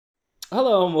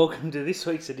Hello and welcome to this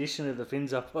week's edition of the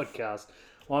Fins Up podcast.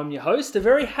 I'm your host, a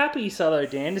very happy Southo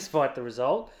Dan despite the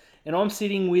result, and I'm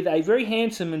sitting with a very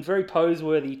handsome and very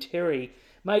pose-worthy Terry.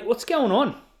 Mate, what's going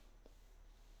on?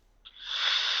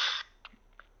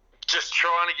 Just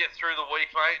trying to get through the week,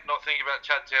 mate. Not thinking about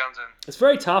Chad Townsend. It's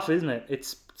very tough, isn't it?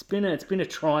 It's been a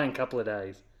trying couple of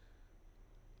days.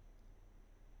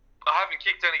 I haven't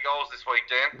kicked any goals this week,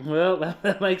 Dan. Well,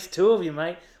 that makes two of you,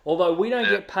 mate. Although we don't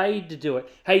get paid to do it.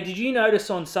 Hey, did you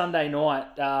notice on Sunday night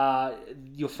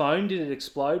your phone, did it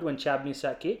explode when Chad missed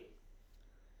that kick?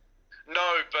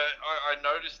 No, but I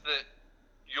noticed that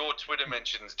your Twitter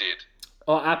mentions did.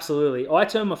 Oh, absolutely. I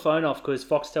turned my phone off because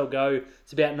Foxtel Go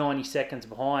is about 90 seconds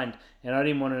behind and I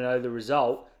didn't want to know the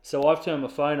result. So I've turned my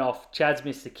phone off. Chad's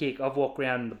missed the kick. I've walked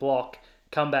around the block,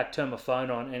 come back, turned my phone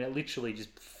on, and it literally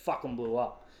just fucking blew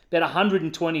up. About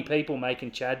 120 people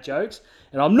making Chad jokes,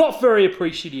 and I'm not very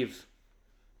appreciative.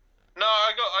 No,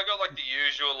 I got like the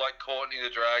usual, like Courtney the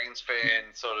Dragons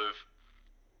fan sort of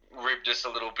ribbed us a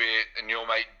little bit, and your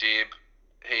mate Dib,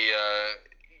 it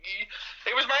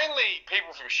was mainly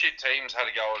people from shit teams had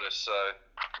a go at us, so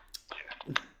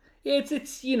Yeah,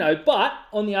 it's but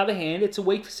on the other hand, it's a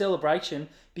week for celebration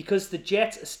because the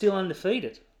Jets are still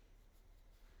undefeated.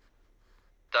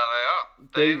 There they are.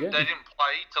 There you They go. didn't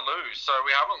play to lose, so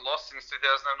we haven't lost since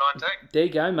 2019. There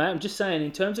you go, mate. I'm just saying,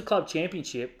 in terms of club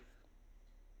championship,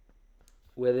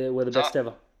 we're the best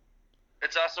ever.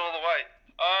 It's us all the way.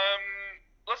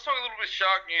 Let's talk a little bit of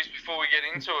Shark news before we get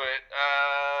into it.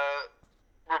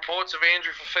 Reports of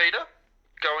Andrew Fafita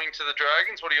going to the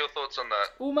Dragons. What are your thoughts on that?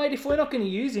 Well, mate, if we're not going to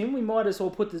use him, we might as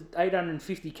well put the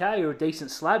 850k or a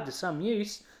decent slab to some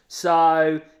use.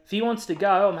 So, if he wants to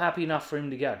go, I'm happy enough for him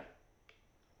to go.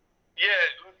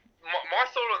 Yeah, my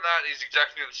thought on that is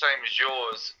exactly the same as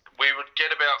yours. We would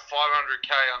get about 500k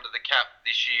under the cap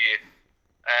this year,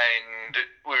 and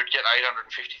we would get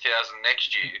 850,000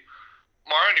 next year.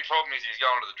 My only problem is he's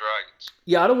going to the Dragons.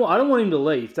 Yeah, I don't want him to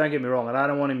leave. Don't get me wrong, and I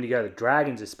don't want him to go to the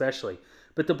Dragons especially.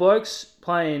 But the bloke's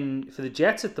playing for the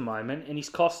Jets at the moment, and he's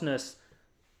costing us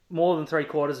more than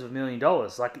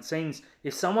 $750,000. Like, it seems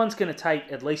if someone's going to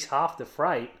take at least half the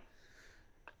freight,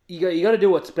 you got to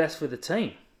do what's best for the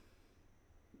team.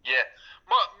 Yeah.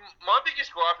 My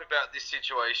biggest gripe about this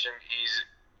situation is,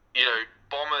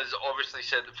 Bombers obviously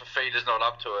said that Fafita's not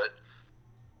up to it,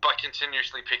 but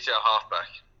continuously picks out halfback.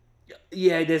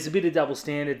 Yeah, there's a bit of double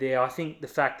standard there. I think the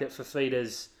fact that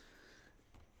Fafita's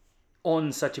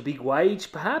on such a big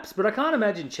wage, perhaps, but I can't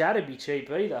imagine Chad would be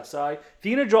cheap either. So if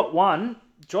you're going to drop one,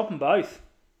 drop them both.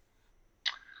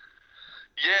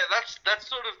 Yeah, that's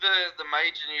sort of the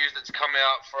major news that's come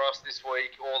out for us this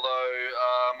week, although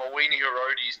Mawini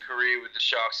Hirodi's career with the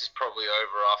Sharks is probably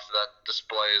over after that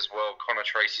display as well. Connor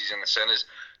Tracy's in the centres.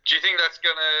 Do you think that's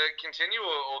going to continue,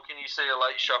 or can you see a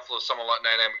late shuffle of someone like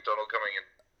Nene McDonald coming in?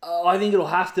 I think it'll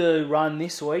have to run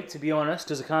this week, to be honest,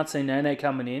 because I can't see Nene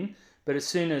coming in. But as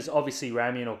soon as, obviously,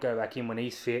 Ramian will go back in when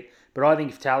he's fit. But I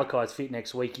think if Talakai's fit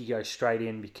next week, he goes straight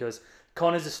in because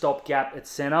Connor's a stopgap at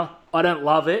centre. I don't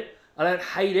love it. I don't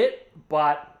hate it,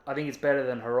 but I think it's better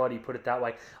than Hirodi, put it that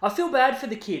way. I feel bad for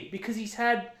the kid because he's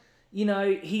had,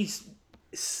 he's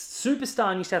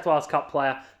superstar New South Wales Cup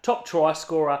player, top try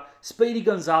scorer, Speedy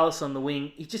Gonzalez on the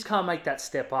wing. He just can't make that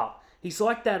step up. He's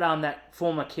like that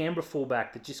former Canberra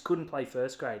fullback that just couldn't play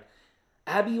first grade.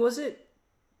 Abbey, was it?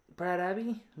 Brad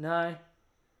Abbey? No.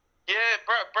 Yeah,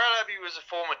 Brad Abbey was a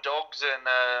former Dogs and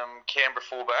Canberra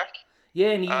fullback.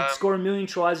 Yeah, and he'd score 1 million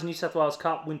tries in New South Wales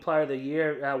Cup, win Player of the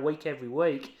Year week every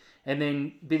week, and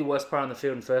then be the worst player on the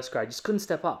field in first grade. Just couldn't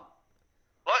step up.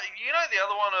 Like, the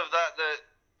other one of that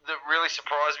really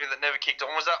surprised me that never kicked on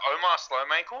was that Omar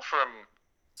Slowmankle from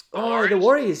the Warriors. The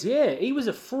Warriors, yeah. He was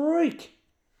a freak.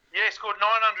 Yeah, he scored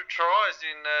 900 tries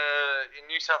in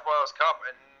New South Wales Cup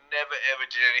and never ever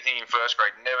did anything in first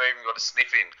grade. Never even got a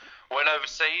sniff in. Went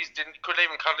overseas, couldn't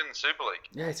even cut in the Super League.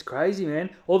 Yeah, it's crazy, man.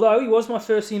 Although he was my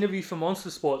first interview for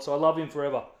Monster Sport, so I love him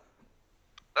forever.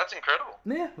 That's incredible.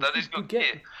 Yeah, that is good to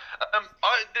hear.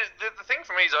 The thing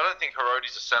for me is I don't think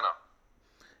Hirodi's a centre.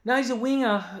 No, he's a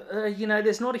winger.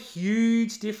 There's not a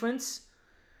huge difference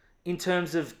in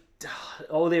terms of.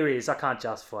 Oh, there is. I can't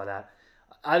justify that.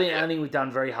 I think we've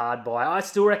done very hard by. I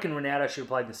still reckon Ronaldo should have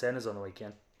played in the centres on the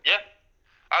weekend. Yeah,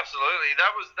 absolutely.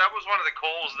 That was one of the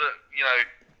calls that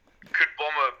could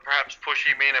Bomber perhaps push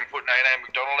him in and put Nene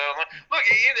McDonald out on. Look,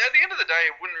 at the end of the day,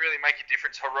 it wouldn't really make a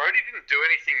difference. Hirodi didn't do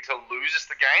anything to lose us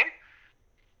the game,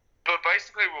 but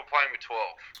basically we were playing with 12.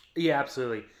 Yeah,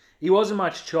 absolutely. He wasn't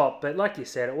much chop, but like you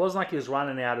said, it wasn't like he was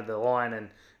running out of the line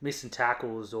and missing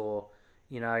tackles or,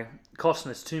 costing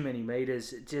us too many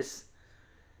metres. It just,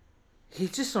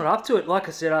 He's just not up to it. Like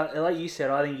I said, like you said,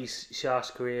 I think his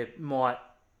Sharks career might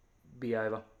be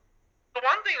over. The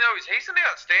one thing though is he's an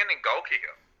outstanding goal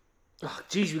kicker. Oh,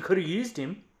 geez, we could have used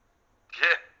him.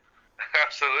 Yeah,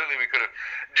 absolutely we could have.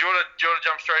 Do you want to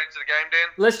jump straight into the game, Dan?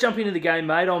 Let's jump into the game,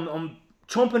 mate. I'm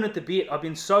chomping at the bit. I've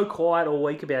been so quiet all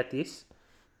week about this.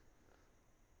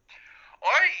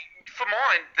 For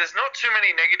mine, there's not too many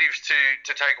negatives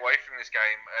to take away from this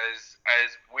game.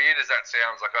 As weird as that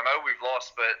sounds, like I know we've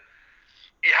lost, but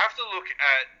you have to look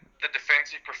at the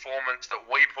defensive performance that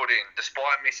we put in,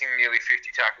 despite missing nearly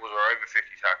 50 tackles or over 50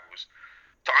 tackles.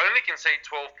 To only concede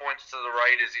 12 points to the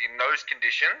Raiders in those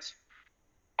conditions,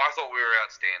 I thought we were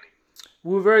outstanding.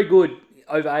 We were very good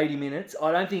over 80 minutes.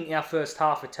 I don't think our first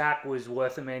half attack was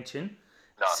worth a mention.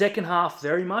 No. Second half,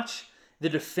 very much. The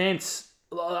defence,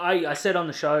 I said on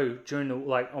the show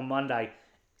on Monday,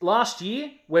 last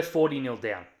year, we're 40-0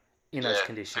 down in those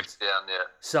conditions. Down, yeah.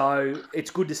 So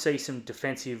it's good to see some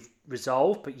defensive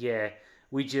resolve, but yeah,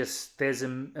 there's a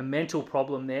mental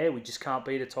problem there. We just can't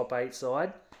beat a top 8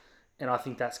 side, and I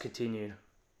think that's continued.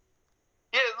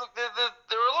 Yeah, look, there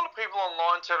are a lot of people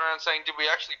online turning around saying, did we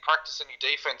actually practice any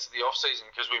defence in the off-season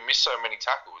because we missed so many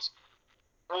tackles?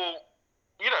 Well,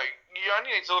 you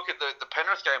only need to look at the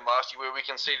Penrith game last year where we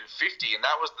conceded 50, and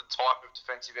that was the type of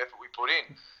defensive effort we put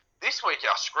in. This week,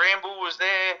 our scramble was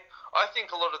there. I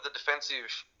think a lot of the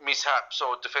defensive mishaps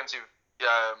or defensive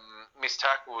missed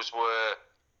tackles were...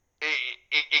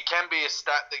 It can be a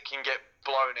stat that can get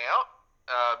blown out.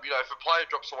 If a player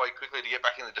drops away quickly to get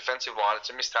back in the defensive line, it's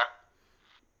a missed tackle.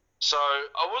 So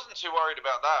I wasn't too worried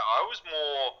about that. I was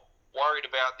more worried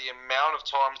about the amount of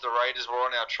times the Raiders were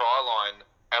on our try line,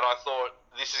 and I thought,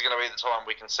 this is going to be the time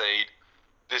we concede.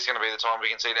 This is going to be the time we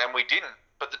concede, and we didn't.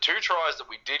 But the 2 tries that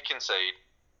we did concede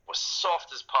were soft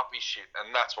as puppy shit,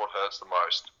 and that's what hurts the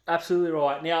most. Absolutely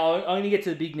right. Now, I'm going to get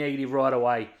to the big negative right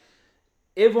away.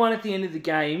 Everyone at the end of the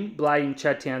game blamed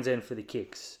Chad Townsend for the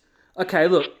kicks. Okay,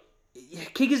 look,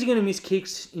 kickers are going to miss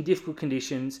kicks in difficult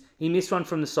conditions. He missed one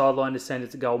from the sideline to send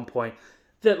it to Golden Point.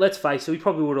 Let's face it, we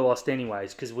probably would have lost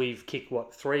anyways because we've kicked,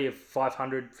 3 of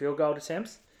 500 field goal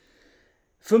attempts.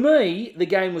 For me, the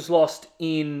game was lost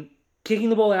in kicking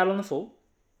the ball out on the full,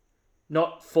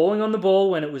 not falling on the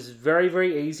ball when it was very,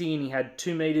 very easy and he had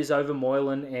 2 metres over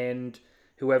Moylan and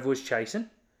whoever was chasing.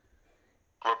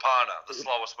 Rapana, the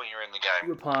slowest winger in the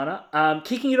game. Rapana.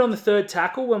 Kicking it on the third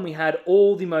tackle when we had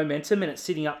all the momentum and it's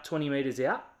sitting up 20 metres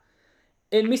out.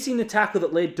 And missing the tackle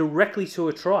that led directly to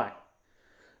a try.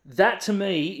 That, to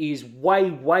me, is way,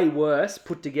 way worse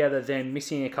put together than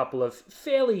missing a couple of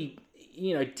fairly,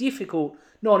 difficult,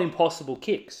 not impossible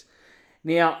kicks.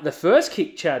 Now, the first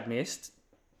kick Chad missed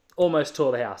almost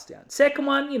tore the house down. Second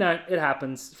one, it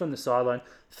happens from the sideline.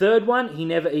 Third one, he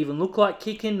never even looked like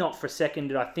kicking. Not for a second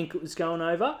did I think it was going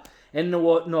over. And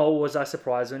nor was I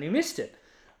surprised when he missed it.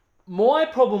 My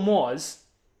problem was,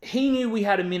 he knew we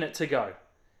had a minute to go.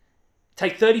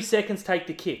 Take 30 seconds, take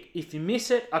the kick. If you miss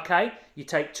it, okay, you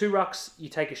take 2 rucks, you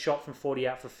take a shot from 40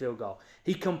 out for field goal.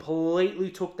 He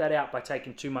completely took that out by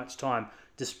taking too much time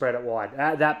to spread it wide.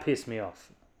 That pissed me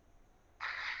off.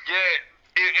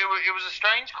 Yeah, it was a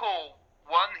strange call.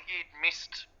 One, he'd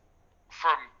missed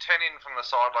from 10 in from the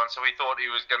sideline, so he thought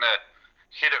he was going to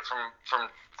hit it from 3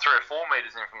 or 4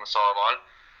 metres in from the sideline.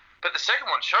 But the second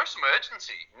one, show some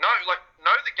urgency. Know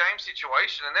the game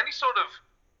situation, and then he sort of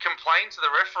complained to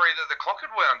the referee that the clock had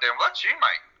wound down. Well, that's you,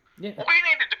 mate. Yeah. All you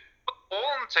need to do is put the ball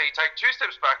on the tee, take 2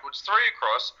 steps backwards, 3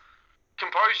 across,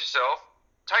 compose yourself,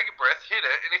 take a breath, hit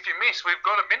it, and if you miss, we've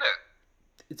got a minute.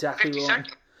 Exactly 50 right.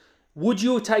 seconds. Would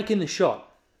you have taken the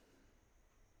shot?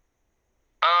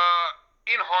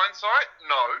 In hindsight,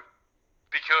 no,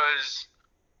 because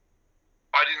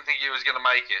I didn't think he was going to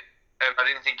make it, and I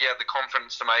didn't think he had the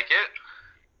confidence to make it.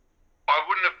 I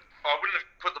wouldn't have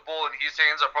put the ball in his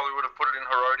hands. I probably would have put it in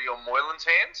Hiroti or Moylan's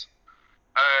hands.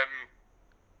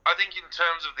 I think in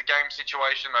terms of the game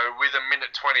situation, though, with a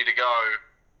minute 20 to go,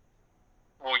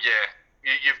 well, yeah,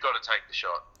 you've got to take the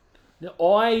shot. Now,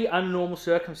 I, under normal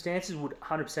circumstances, would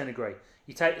 100% agree.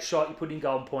 You take the shot, you put it in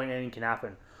Golden Point, anything can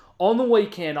happen. On the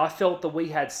weekend, I felt that we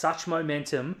had such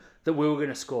momentum that we were going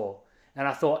to score. And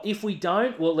I thought, if we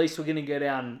don't, well, at least we're going to go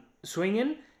down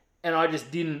swinging. And I just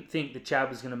didn't think that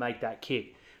Chad was going to make that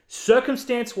kick.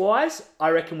 Circumstance-wise, I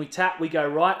reckon we tap, we go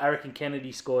right. I reckon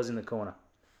Kennedy scores in the corner.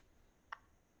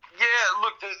 Yeah,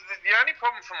 look, the only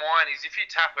problem for mine is if you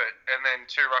tap it and then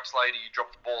 2 rucks later you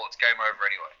drop the ball, it's game over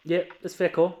anyway. Yeah, that's fair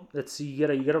call. You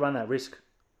got to run that risk.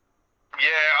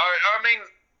 Yeah, I mean,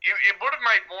 it would have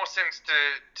made more sense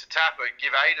to tap it,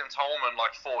 give Aiden Tolman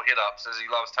 4 hit-ups, as he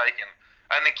loves taking,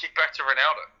 and then kick back to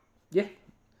Ronaldo. Yeah.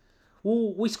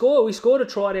 Well, we scored a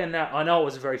try down that. I know it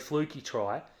was a very fluky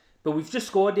try, but we've just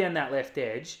scored down that left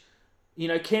edge. You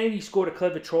know, Kennedy scored a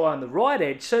clever try on the right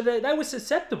edge, so they were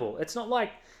susceptible. It's not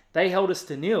like they held us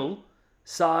to nil.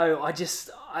 So I just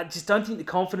don't think the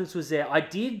confidence was there. I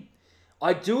do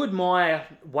admire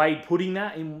Wade putting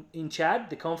that in Chad,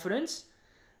 the confidence.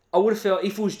 I would have felt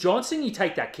if it was Johnson, you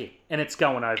take that kick and it's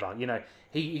going over. You know,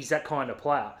 he's that kind of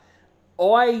player.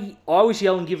 I was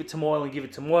yelling, give it to Moylan, give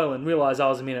it to Moylan, realised I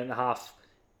was a minute and a half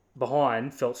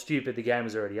behind, felt stupid, the game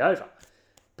was already over.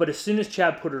 But as soon as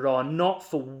Chad put it on, not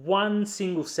for one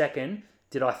single second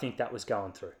did I think that was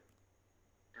going through.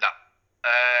 No.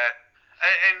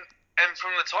 And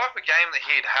from the type of game that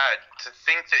he'd had, to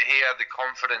think that he had the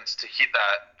confidence to hit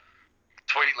that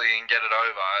Tweetley and get it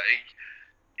over,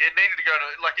 it needed to go to,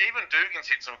 like, even Dugan's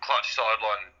hit some clutch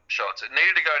sideline shots. It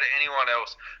needed to go to anyone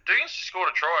else. Dugan's just scored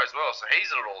a try as well, so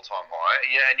he's at an all-time high.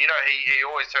 Yeah, and, you know, he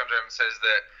always turns around and says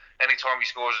that anytime he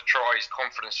scores a try, his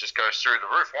confidence just goes through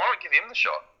the roof. Why not give him the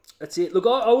shot? That's it. Look,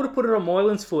 I would have put it on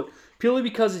Moylan's foot, purely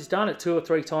because he's done it 2 or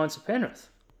 3 times for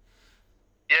Penrith.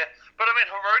 Yeah, but, I mean,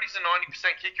 Herodi's a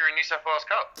 90% kicker in New South Wales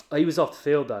Cup. He was off the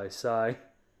field, though, so...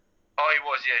 Oh, he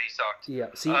was. Yeah, he sucked. Yeah,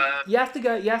 so you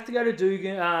have to go to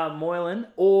Dugan, Moylan,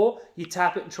 or you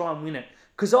tap it and try and win it.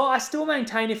 Because I still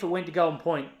maintain if it went to Golden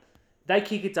Point, they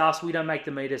kick it to us, we don't make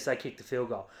the meters, they kick the field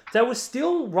goal. They were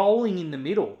still rolling in the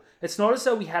middle. It's not as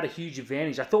though we had a huge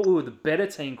advantage. I thought we were the better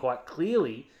team quite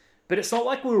clearly, but it's not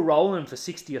like we were rolling for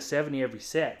 60 or 70 every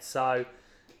set. So,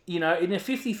 you know, in a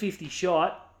 50-50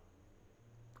 shot,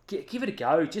 give it a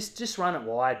go. Just run it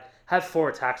wide. Have 4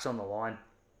 attacks on the line.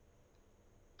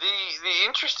 The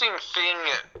interesting thing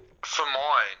for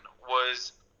mine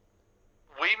was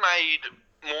we made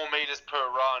more meters per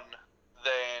run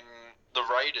than the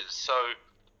Raiders, so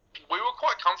we were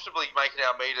quite comfortably making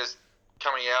our meters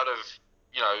coming out of,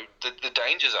 you know, the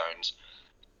danger zones.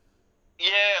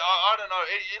 Yeah, I don't know.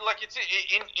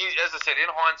 As I said, in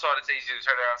hindsight, it's easy to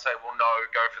turn around and say, well, no,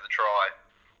 go for the try,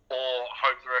 or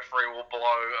hope the referee will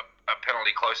blow a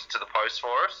penalty closer to the post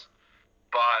for us.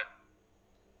 But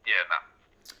yeah, no.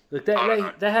 Look,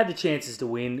 they had the chances to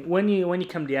win. When you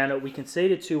come down to it, we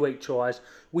conceded 2 weak tries.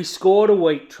 We scored a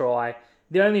weak try.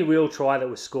 The only real try that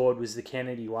was scored was the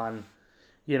Kennedy one.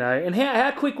 You know, and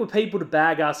how quick were people to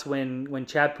bag us when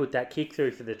Chad put that kick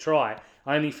through for the try,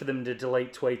 only for them to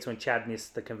delete tweets when Chad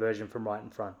missed the conversion from right in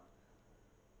front?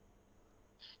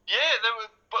 Yeah,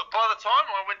 but by the time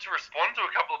I went to respond to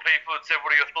a couple of people that said,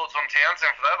 what are your thoughts on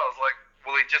Townsend for that? I was like,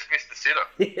 well, he just missed the sitter.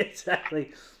 Yeah,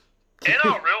 exactly.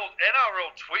 NRL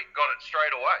tweet got it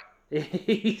straight away.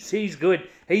 He's good.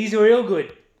 He's real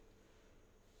good.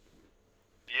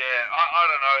 Yeah, I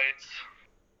don't know.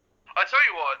 I tell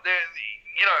you what,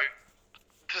 you know,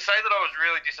 to say that I was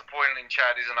really disappointed in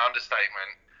Chad is an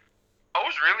understatement. I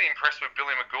was really impressed with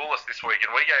Billy Magoulas this week,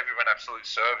 and we gave him an absolute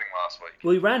serving last week.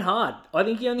 Well, he ran hard. I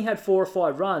think he only had 4 or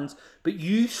 5 runs, but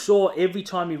you saw every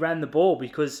time he ran the ball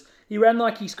because he ran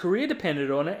like his career depended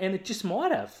on it, and it just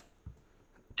might have.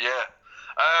 Yeah.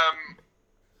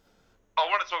 I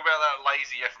want to talk about that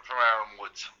lazy effort from Aaron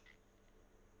Woods.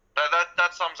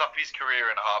 That sums up his career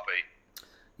in a heartbeat.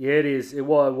 Yeah, it is. It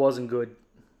wasn't good.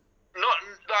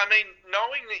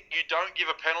 Knowing that you don't give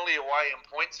a penalty away and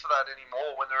points for that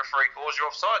anymore when the referee calls you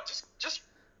offside, just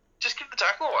give the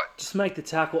tackle away. Just make the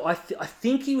tackle. I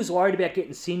think he was worried about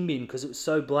getting sin bin because it was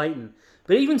so blatant.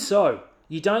 But even so,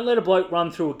 you don't let a bloke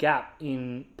run through a gap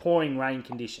in pouring rain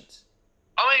conditions.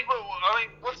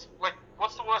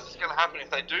 What's the worst that's going to happen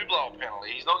if they do blow a penalty?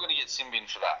 He's not going to get sin bin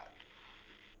for that.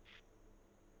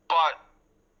 But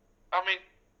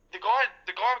the guy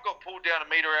got pulled down a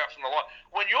metre out from the line.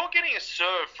 When you're getting a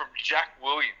serve from Jack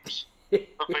Williams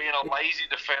for being a lazy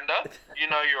defender, you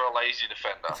know you're a lazy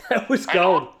defender. That was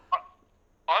gold.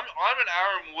 I'm an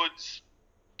Aaron Woods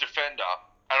defender,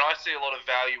 and I see a lot of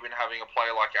value in having a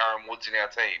player like Aaron Woods in our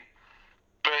team.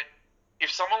 But if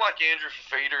someone like Andrew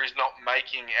Fafita is not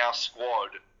making our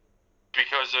squad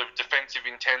because of defensive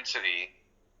intensity,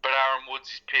 but Aaron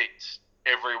Woods is picked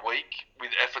every week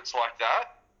with efforts like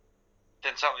that,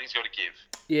 then something's got to give.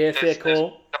 Yeah, fair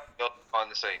call. Behind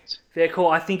the scenes. Fair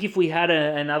call. I think if we had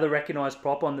another recognised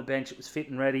prop on the bench that was fit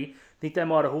and ready, I think they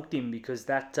might have hooked him because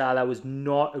that was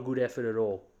not a good effort at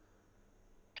all.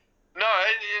 No,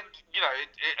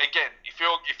 again, if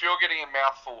you're getting a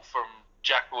mouthful from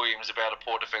Jack Williams about a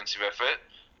poor defensive effort,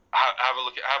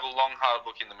 have a long hard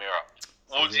look in the mirror.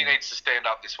 Woodsy needs to stand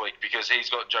up this week because he's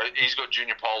got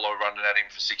Junior Polo running at him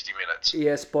for 60 minutes.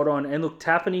 Yeah, spot on. And look,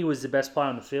 Tapani was the best player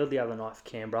on the field the other night for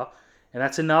Canberra. And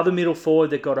that's another middle forward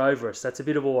that got over us. That's a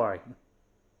bit of a worry.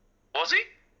 Was he?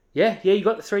 Yeah, you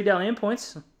got the 3 Dalian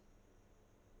points.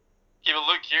 Yeah, but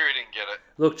Luke Keary didn't get it.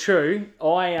 Look, true.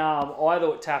 I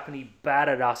thought Tapani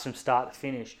battered us from start to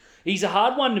finish. He's a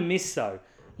hard one to miss, though.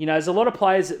 You know, there's a lot of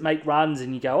players that make runs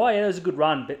and you go, oh, yeah, that was a good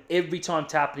run. But every time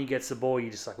Tapani gets the ball,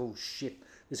 you're just like, oh, shit,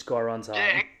 this guy runs hard.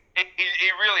 Yeah, he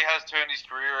really has turned his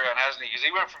career around, hasn't he? Because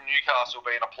he went from Newcastle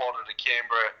being a plodder to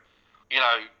Canberra, you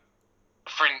know,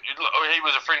 he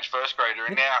was a fringe first grader,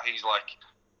 and now he's like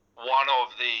one of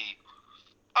the,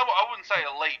 I wouldn't say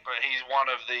elite, but he's one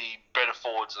of the better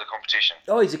forwards of the competition.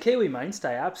 Oh, he's a Kiwi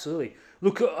mainstay, absolutely.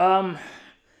 Look,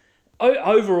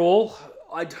 overall,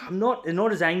 I'm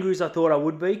not as angry as I thought I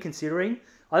would be, considering.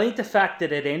 I think the fact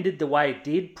that it ended the way it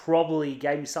did probably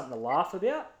gave me something to laugh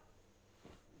about.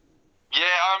 Yeah,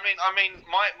 I mean,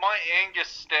 my anger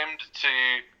stemmed to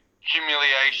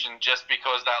humiliation just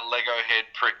because that Lego head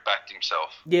prick backed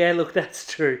himself. Yeah, look, that's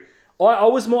true. I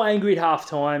was more angry at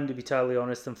half-time, to be totally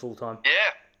honest, than full-time. Yeah,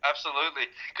 absolutely.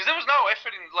 Because there was no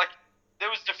effort in, like,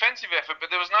 there was defensive effort, but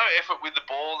there was no effort with the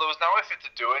ball. There was no effort to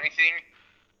do anything.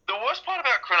 The worst part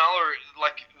about Cronulla,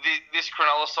 like this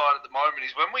Cronulla side at the moment,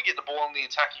 is when we get the ball in the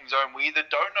attacking zone, we either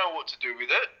don't know what to do with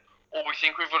it, or we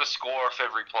think we've got to score off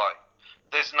every play.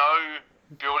 There's no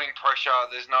building pressure.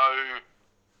 There's no,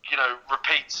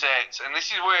 repeat sets, and this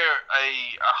is where a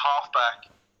halfback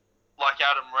like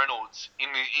Adam Reynolds in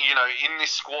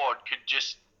this squad could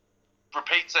just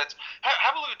repeat sets.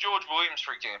 Have a look at George Williams,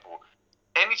 for example.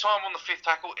 Anytime on the fifth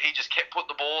tackle, he just kept putting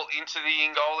the ball into the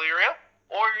in-goal area,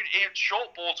 or he'd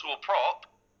short ball to a prop,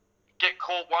 get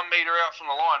caught 1 metre out from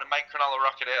the line and make Cronulla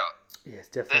ruck it out. Yes,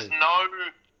 definitely.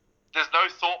 There's no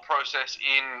thought process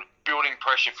in building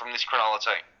pressure from this Cronulla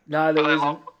team. No, there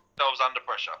wasn't. Themselves under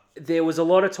pressure. There was a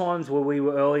lot of times where we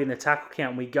were early in the tackle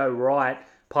count, we'd go right,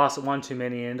 pass it one too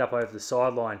many, and end up over the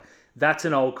sideline. That's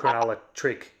an old Cronulla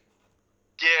trick.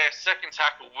 Yeah, second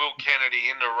tackle, Will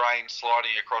Kennedy in the rain,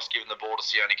 sliding across, giving the ball to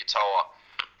Sione Katoa.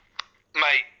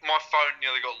 Mate, my phone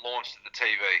nearly got launched at the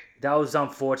TV. That was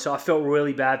unfortunate. I felt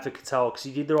really bad for Katoa because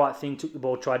he did the right thing, took the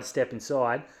ball, tried to step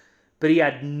inside, but he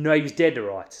was dead to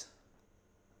rights.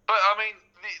 But, I mean,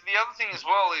 the other thing as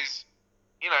well is,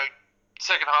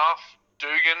 second half,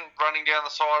 Dugan running down the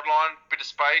sideline, bit of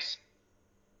space.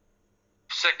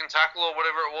 Second tackle or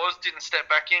whatever it was, didn't step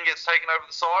back in, gets taken over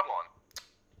the sideline.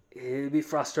 Yeah, it'd be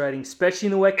frustrating, especially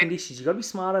in the wet conditions. You've got to be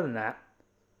smarter than that.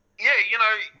 Yeah,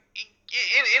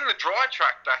 in the dry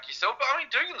track, back yourself. But, I mean,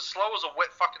 Dugan's slow as a wet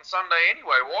fucking Sunday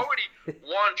anyway. Why would he,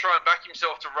 one, try and back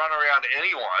himself to run around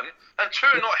anyone, and two,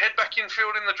 not head back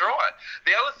infield in the dry?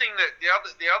 The other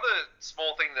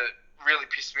small thing that really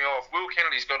pissed me off, Will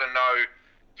Kennedy's got to know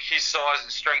his size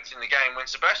and strength in the game. When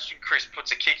Sebastian Kris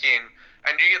puts a kick in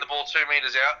and you get the ball 2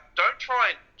 metres out, don't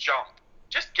try and jump.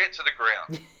 Just get to the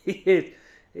ground.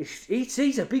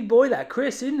 He's a big boy, that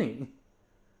Kris, isn't he?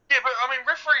 Yeah, but, I mean,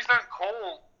 referees don't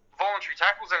call voluntary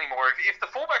tackles anymore. If the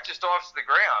fullback just dives to the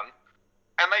ground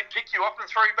and they pick you up and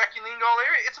throw you back in the in-goal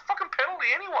area, it's a fucking penalty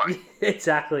anyway.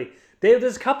 Exactly.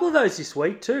 There's a couple of those this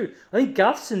week too. I think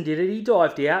Gutherson did it. He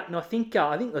dived out, and I think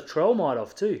Latrell might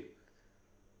have too.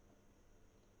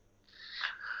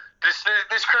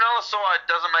 This Cronulla side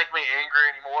doesn't make me angry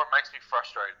anymore. It makes me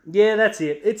frustrated. Yeah, that's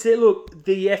it. It's it. Look,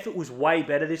 the effort was way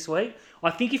better this week.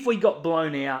 I think if we got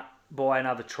blown out by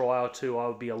another try or two, I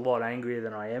would be a lot angrier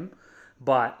than I am.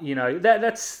 But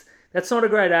that's not a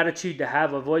great attitude to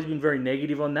have. I've always been very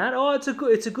negative on that. Oh, it's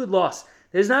a good loss.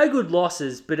 There's no good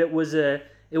losses, but it was a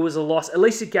loss. At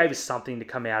least it gave us something to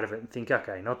come out of it and think,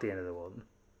 okay, not the end of the world.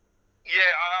 Yeah,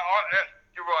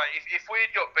 you're right. If we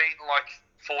had got beaten like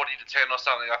 40-10 or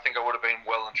something, I think I would have been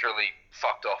well and truly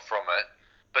fucked off from it.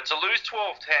 But to lose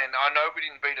 12-10, I know we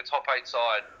didn't beat a top 8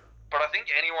 side, but I think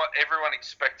everyone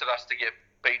expected us to get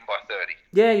beaten by 30.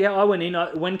 Yeah, I went in.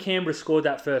 When Canberra scored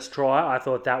that first try, I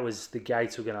thought that was the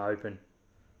gates were going to open.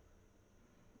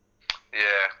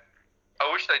 Yeah. I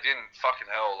wish they didn't. Fucking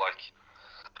hell, man.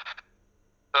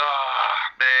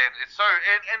 It's so...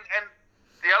 And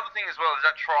the other thing as well is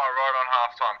that try right on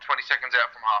halftime, 20 seconds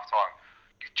out from halftime.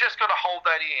 You've just got to hold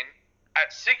that in.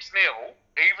 At 6-0,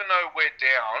 even though we're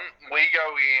down, we go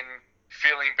in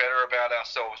feeling better about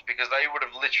ourselves because they would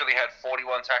have literally had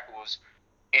 41 tackles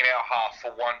in our half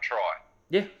for one try.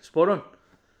 Yeah, spot on.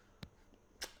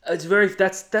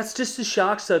 That's just the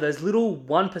Sharks though, those little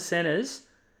 1%ers.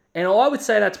 And I would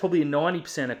say that's probably a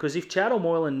 90%er because if Chad or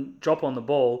Moylan drop on the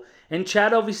ball, and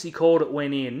Chad obviously called it,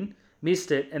 went in,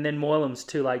 missed it, and then Moylan's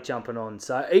too late jumping on.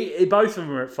 So both of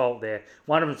them are at fault there.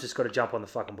 One of them's just got to jump on the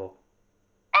fucking ball.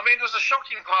 I mean, it was a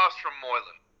shocking pass from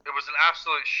Moylan. It was an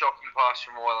absolute shocking pass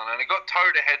from Moylan, and it got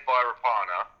towed ahead by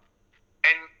Rapana.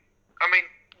 And, I mean,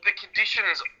 the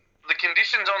conditions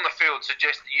on the field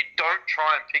suggest that you don't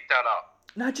try and pick that up.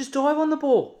 No, just dive on the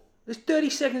ball. There's 30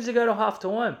 seconds to go to half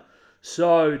time.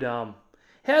 So dumb.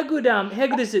 How good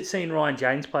is it seeing Ryan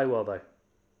James play well though?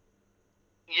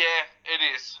 Yeah, it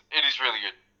is. It is really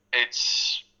good.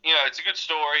 It's it's a good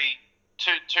story.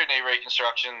 Two knee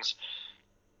reconstructions.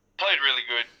 Played really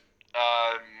good.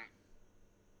 I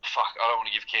don't want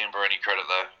to give Canberra any credit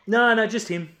though. No, just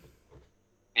him.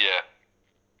 Yeah.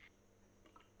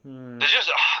 They're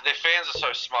just their fans are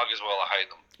so smug as well. I hate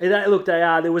them. Look, they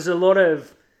are. There was a lot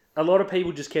of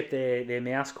people just kept their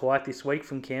mouths quiet this week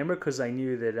from Canberra because they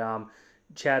knew that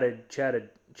Chad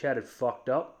had fucked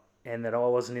up and that I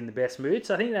wasn't in the best mood.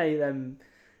 So I think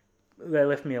they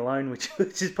left me alone, which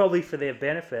is probably for their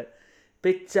benefit.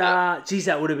 But geez,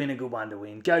 that would have been a good one to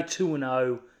win. Go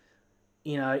 2-0,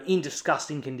 in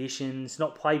disgusting conditions,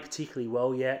 not play particularly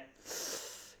well yet.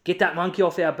 Get that monkey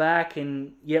off our back,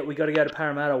 and yet we got to go to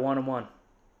Parramatta 1-1.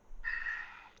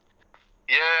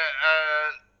 Yeah,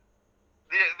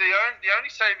 the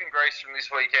only saving grace from this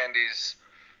weekend is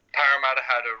Parramatta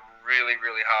had a really,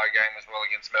 really hard game as well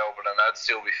against Melbourne, and they'd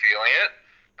still be feeling it.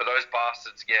 But those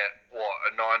bastards get,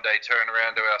 a 9-day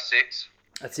turnaround to our 6?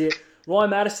 That's it.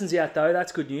 Ryan Madison's out, though.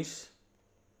 That's good news.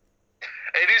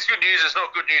 It is good news. It's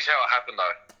not good news how it happened,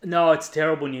 though. No, it's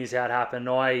terrible news how it happened.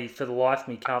 I, for the life of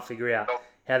me, can't figure out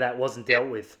how that wasn't dealt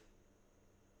with.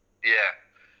 Yeah,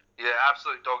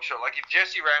 absolute dog shot. Like, if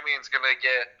Jesse Ramien's going to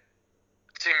get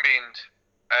sin-binned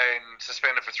and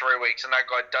suspended for 3 weeks, and that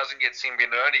guy doesn't get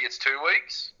sin-binned and only gets 2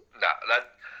 weeks, that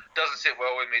doesn't sit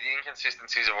well with me. The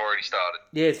inconsistencies have already started.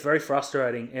 Yeah, it's very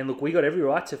frustrating. And look, we got every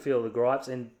right to feel the gripes.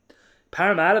 And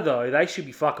Parramatta, though, they should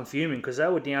be fucking fuming because they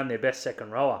were down their best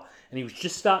second rower. And he was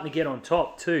just starting to get on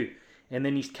top, too. And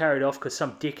then he's carried off because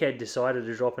some dickhead decided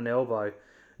to drop an elbow.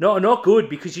 No, not good,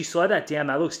 because you slow that down,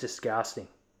 that looks disgusting.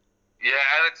 Yeah,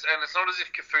 and it's not as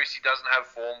if Kaufusi doesn't have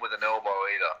form with an elbow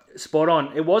either. Spot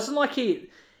on. It wasn't like he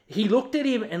looked at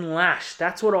him and lashed.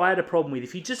 That's what I had a problem with.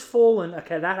 If you just fallen,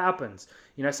 okay, that happens.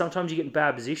 Sometimes you get in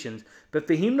bad positions. But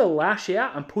for him to lash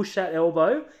out and push that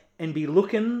elbow and be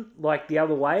looking like the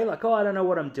other way, like, I don't know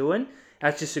what I'm doing,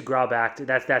 that's just a grub act.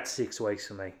 That's 6 weeks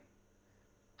for me.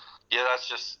 Yeah, that's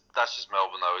just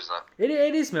Melbourne though, isn't it?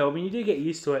 It is Melbourne. You do get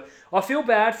used to it. I feel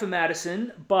bad for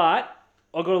Madison, but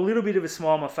I got a little bit of a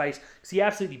smile on my face because he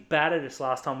absolutely battered us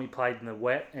last time we played in the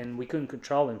wet and we couldn't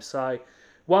control him. So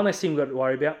one less thing we've got to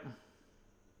worry about.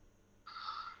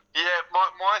 Yeah,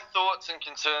 my thoughts and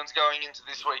concerns going into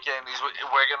this weekend is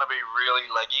we're going to be really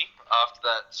leggy after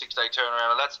that 6-day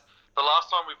turnaround. And that's the last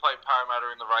time we played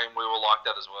Parramatta in the rain, we were like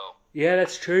that as well. Yeah,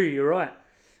 that's true. You're right.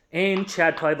 And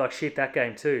Chad played like shit that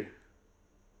game too.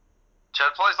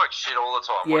 Chad plays like shit all the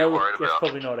time. Yeah, what are you worried that's about?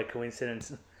 Probably not a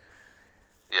coincidence.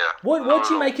 Yeah. What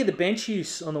do you make of the bench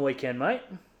use on the weekend, mate?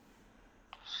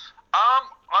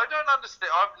 I don't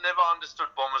understand. I've never understood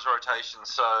Bombers rotation.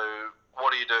 So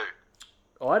what do you do?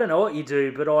 I don't know what you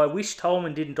do, but I wish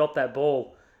Tolman didn't drop that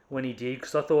ball when he did,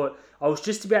 because I was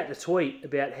just about to tweet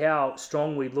about how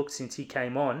strong we'd looked since he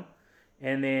came on,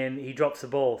 and then he drops the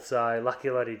ball. So lucky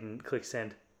I didn't click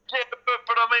send. Yeah,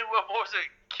 but I mean, what was it?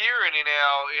 Kieran in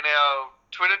our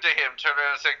Twitter DM turned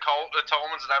around and said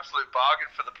Tolman's an absolute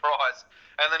bargain for the price,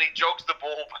 and then he jogs the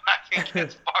ball back and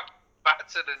gets fucking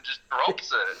battered and just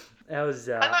drops it. That was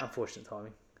unfortunate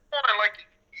timing. Like,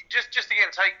 just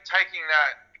again taking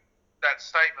that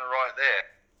statement right there.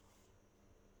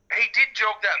 He did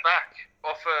jog that back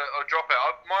off a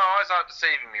dropout. My eyes aren't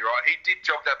deceiving me, right? He did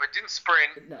jog that, but didn't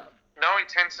sprint. No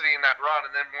intensity in that run,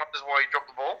 and then wonders why he dropped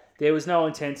the ball. There was no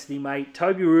intensity, mate.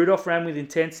 Toby Rudolph ran with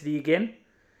intensity again,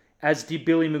 as did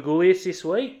Billy Magoulias this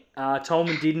week.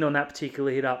 Tolman didn't on that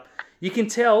particular hit-up. You can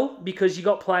tell because you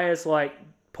got players like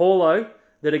Paulo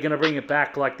that are going to bring it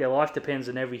back like their life depends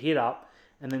on every hit-up,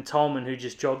 and then Tolman who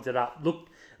just jogged it up. Look,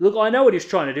 I know what he's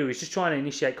trying to do. He's just trying to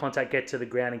initiate contact, get to the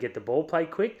ground, and get the ball played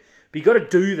quick. But you got to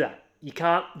do that. You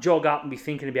can't jog up and be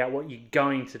thinking about what you're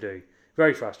going to do.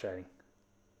 Very frustrating.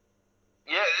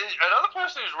 Yeah, another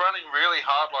person who's running really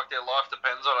hard like their life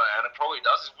depends on it, and it probably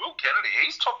does, is Will Kennedy.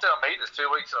 He's topped our meters 2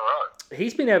 weeks in a row.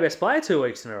 He's been our best player 2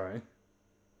 weeks in a row.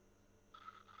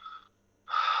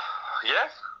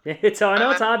 Yeah? I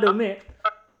know it's hard to admit.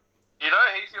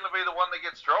 He's going to be the one that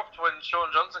gets dropped when Sean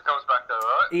Johnson comes back though,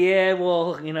 right? Yeah,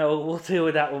 well, we'll deal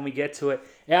with that when we get to it.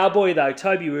 Our boy though,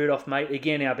 Toby Rudolph, mate,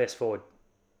 again our best forward.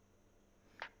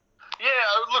 Yeah,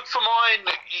 look, for mine,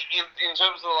 in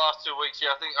terms of the last 2 weeks,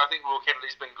 I think Will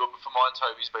Kennedy's been good, but for mine,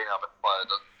 Toby's been up at player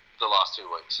the last 2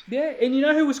 weeks. Yeah, and you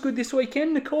know who was good this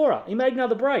weekend? Nakora. He made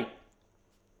another break.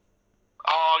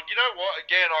 Oh, you know what?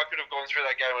 Again, I could have gone through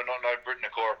that game and not known Britt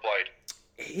Nakora played.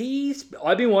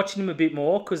 I've been watching him a bit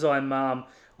more because I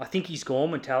think he's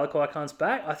gone when Talakai comes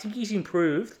back. I think he's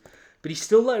improved, but he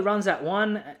still runs that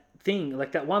one thing,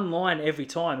 like that one line every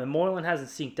time, and Moylan hasn't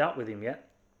synced up with him yet.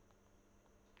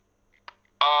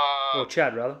 Or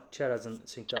Chad, rather. Chad hasn't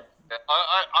synced up.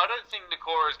 I don't think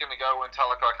Nakora is going to go when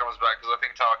Talakai comes back, because I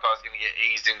think Talakai is going to get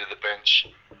eased into the bench.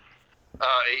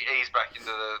 Eased back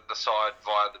into the side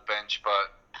via the bench,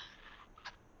 but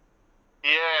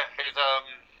yeah,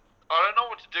 I don't know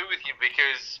what to do with him,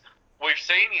 because we've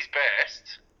seen his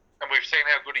best and we've seen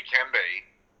how good he can be,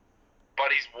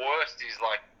 but his worst is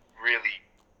like really,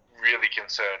 really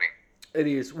concerning. It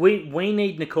is. We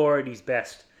need Nakora at his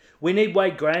best. We need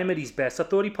Wade Graham at his best. I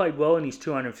thought he played well in his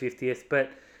 250th,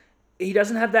 but he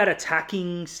doesn't have that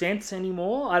attacking sense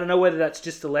anymore. I don't know whether that's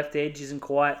just the left edge isn't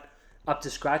quite up to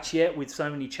scratch yet with so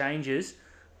many changes,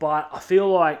 but I feel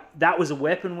like that was a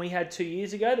weapon we had 2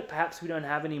 years ago that perhaps we don't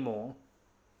have anymore.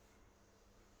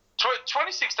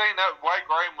 2016, that Wade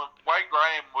Graham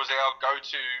was our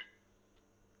go-to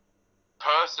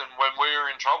person when we were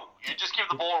in trouble. You just give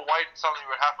the ball away and something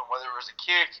would happen, whether it was a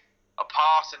kick, a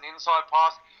pass, an inside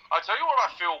pass. I tell you what I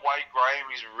feel Wade Graham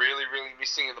is really, really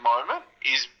missing at the moment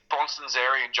is Bronson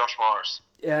Xerri and Josh Morris.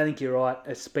 Yeah, I think you're right.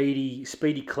 A speedy,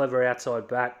 clever outside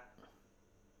back.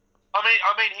 I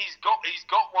mean, he's got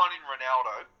one in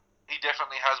Ronaldo. He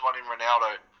definitely has one in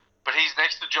Ronaldo. But he's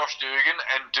next to Josh Dugan,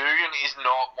 and Dugan is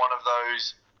not one of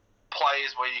those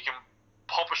players where you can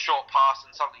pop a short pass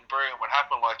and something brilliant would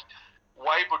happen. Like,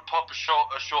 Wade would pop a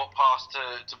short pass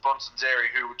to Bronson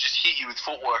Xerri, who would just hit you with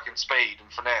footwork and speed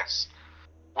and finesse.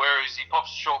 Whereas he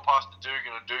pops a short pass to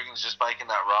Dugan, and Dugan's just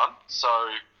making that run. So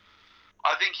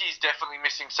I think he's definitely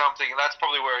missing something, and that's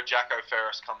probably where a Jacko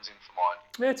Ferris comes in for mine.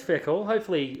 That's a fair call.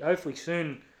 Hopefully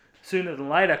sooner than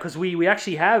later, because we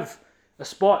actually have a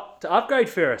spot to upgrade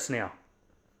Ferris now.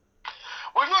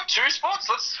 We've got two spots.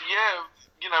 With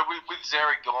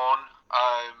Xerri gone,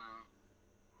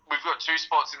 we've got two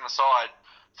spots in the side.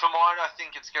 For mine, I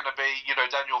think it's going to be,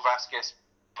 Daniel Vasquez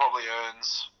probably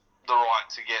earns the right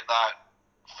to get that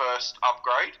first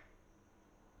upgrade.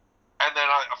 And then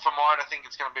for mine, I think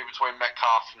it's going to be between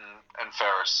Metcalf and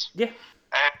Ferris. Yeah.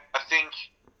 And I think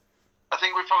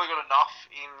we've probably got enough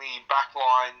in the back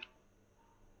line,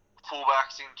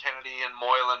 fullbacks in Kennedy and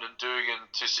Moylan and Dugan,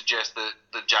 to suggest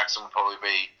that Jackson will probably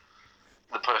be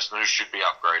the person who should be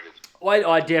upgraded.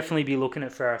 I'd definitely be looking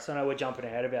at Ferris. I know we're jumping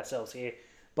ahead of ourselves here,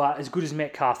 but as good as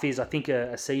Metcalf is, I think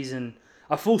a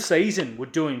full season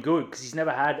would do him good, because he's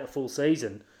never had a full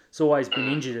season. He's always been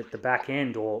injured at the back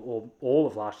end or all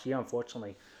of last year,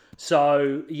 unfortunately.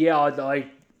 So, yeah, I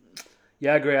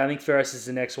agree. I think Ferris is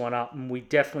the next one up, and we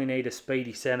definitely need a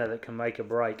speedy centre that can make a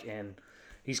break, and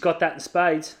he's got that in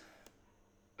spades.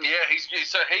 Yeah, he's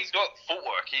got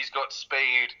footwork. He's got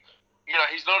speed.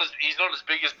 He's not as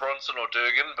big as Bronson or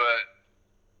Dugan, but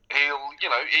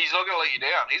he's not going to let you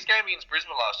down. His game against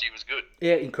Brisbane last year was good.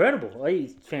 Yeah, incredible.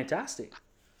 He's fantastic.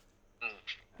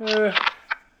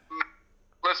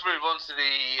 Let's move on to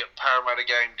the Parramatta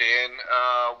game, Dan.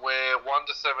 We're 1-17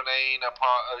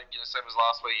 apart, same as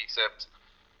last week, except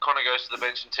Connor goes to the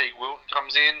bench and Teague Wilton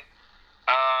comes in.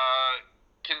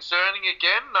 Concerning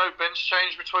again, no bench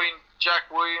change between Jack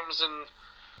Williams and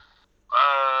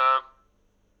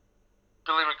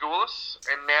Billy Magoulis,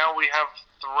 and now we have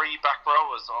three back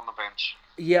rowers on the bench.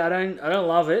 Yeah, I don't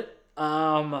love it.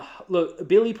 Look,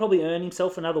 Billy probably earned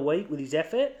himself another week with his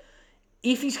effort.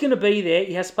 If he's going to be there,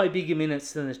 he has to play bigger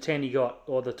minutes than the 10 he got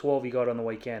or the 12 he got on the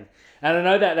weekend. And I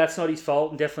know that's not his fault,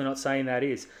 and definitely not saying that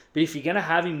is. But if you're going to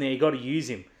have him there, you've got to use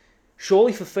him.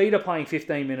 Surely Fafita playing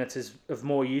 15 minutes is of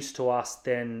more use to us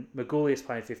than Magoulias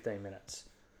playing 15 minutes.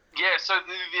 Yeah, so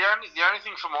the only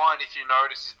thing for mine, if you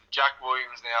notice, is that Jack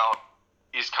Williams now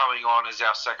is coming on as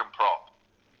our second prop.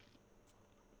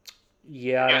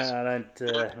 Yeah, yes. I don't...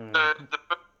 The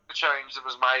first change that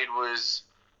was made was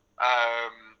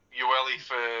Ueli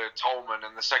for Tolman,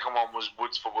 and the second one was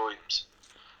Woods for Williams.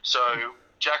 So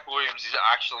Jack Williams is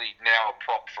actually now a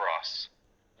prop for us,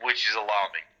 which is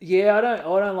alarming. Yeah, I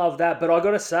don't love that, but I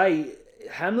got to say,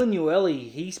 Hamlin Ueli,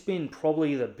 he's been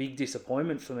probably the big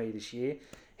disappointment for me this year.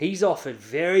 He's offered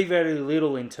very, very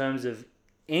little in terms of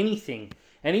anything,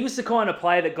 and he was the kind of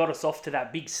player that got us off to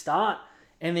that big start.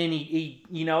 And then he'd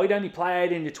only play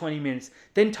 18 to 20 minutes.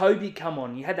 Then Toby'd come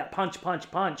on. You had that punch.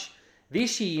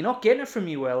 This year, you're not getting it from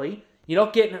Ueli. You're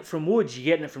not getting it from Woods. You're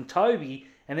getting it from Toby.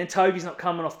 And then Toby's not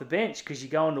coming off the bench because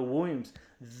you're going to Williams.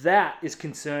 That is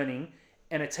concerning.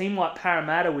 And a team like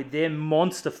Parramatta with their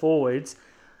monster forwards,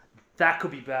 that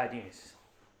could be bad news.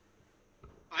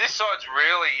 This side's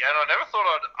really, and I never thought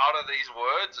I'd utter these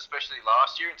words, especially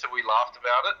last year until we laughed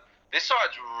about it. This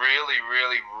side's really,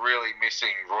 really, really missing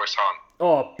Royce Hunt.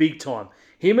 Oh, big time.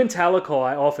 Him and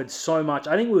Talakai offered so much.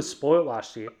 I think we were spoiled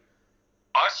last year.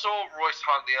 I saw Royce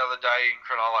Hunt the other day in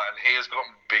Cronulla, and he has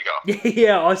gotten bigger.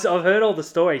 Yeah, I've heard all the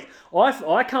stories.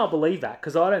 I can't believe that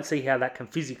because I don't see how that can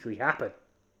physically happen.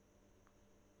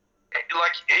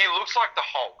 Like, he looks like the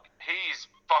Hulk. He's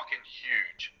fucking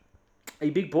huge. A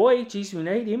big boy, geez, we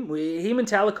need him. Him and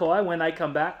Talakai, when they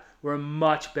come back, we're a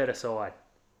much better side.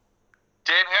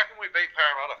 Dan, how can we beat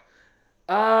Parramatta?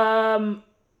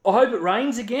 I hope it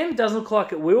rains again. Doesn't look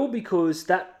like it will because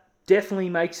that definitely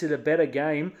makes it a better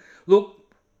game. Look,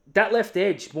 that left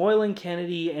edge, Moylan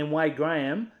Kennedy and Wade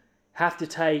Graham have to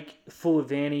take full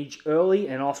advantage early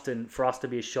and often for us to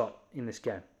be a shot in this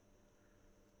game.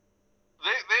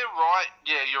 They're right.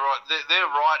 Yeah, you're right. They're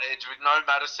right edge with no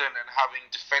Madison and having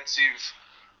defensive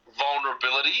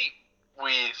vulnerability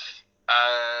with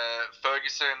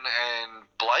Ferguson and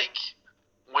Blake.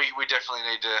 We definitely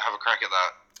need to have a crack at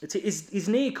that. Is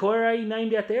Nia Koire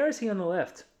named out there or is he on the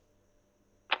left?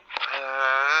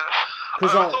 I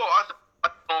thought I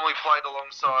normally played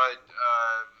alongside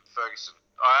Ferguson.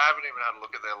 I haven't even had a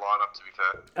look at their lineup, to be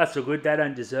fair. That's all good. They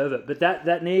don't deserve it. But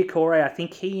that Nia Koire, I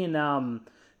think he and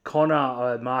Connor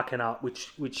are marking up,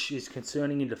 which is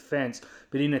concerning in defence.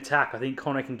 But in attack, I think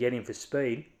Connor can get him for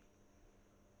speed.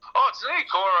 Oh, it's Nia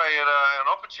Koire and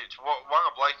Opicic.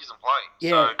 Wanga Blake isn't playing.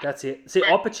 Yeah, so that's it. See,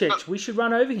 Opicic, we should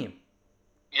run over him.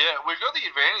 Yeah, we've got the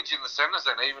advantage in the centres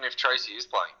then, even if Tracy is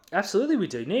playing. Absolutely we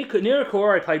do. Nia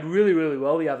Koire played really, really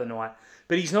well the other night,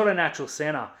 but he's not a natural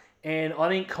centre. And I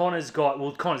think Connor's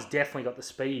definitely got the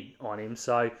speed on him,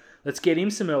 so let's get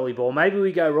him some early ball. Maybe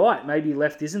we go right. Maybe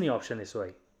left isn't the option this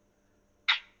week.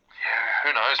 Yeah,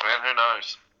 who knows, man? Who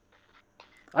knows?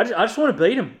 I just want to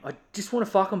beat him. I just want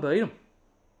to fucking beat him.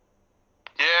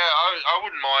 Yeah, I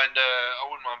wouldn't mind. I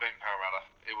wouldn't mind beating Parramatta.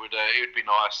 It would be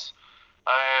nice.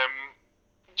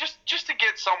 Just to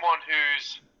get someone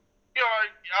who's,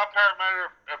 are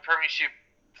Parramatta a premiership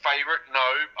favourite? No.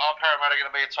 Are Parramatta going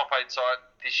to be a top 8 side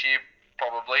this year?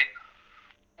 Probably.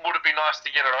 Would it be nice to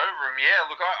get it over them? Yeah.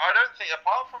 Look, I don't think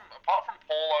apart from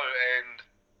Paulo and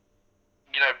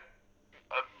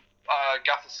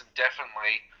Gutherson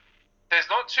definitely. There's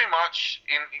not too much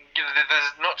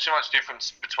there's not too much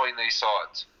difference between these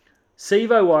sides.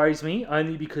 Sivo worries me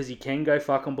only because he can go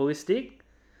fucking ballistic.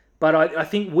 But I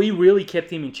think we really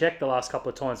kept him in check the last couple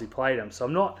of times we played him. So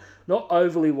I'm not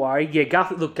overly worried. Yeah,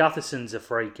 Gutherson's a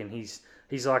freak and he's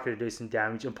likely to do some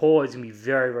damage. And Paulo's going to be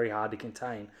very, very hard to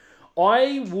contain.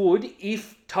 I would,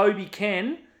 if Toby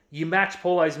can, you match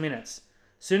Paulo's minutes.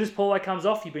 As soon as Paulo comes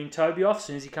off, you bring Toby off. As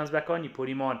soon as he comes back on, you put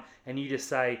him on. And you just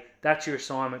say, that's your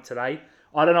assignment today.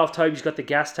 I don't know if Toby's got the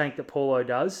gas tank that Paulo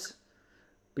does,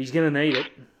 but he's going to need it.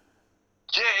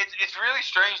 Yeah, it's really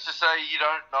strange to say you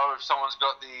don't know if someone's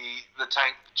got the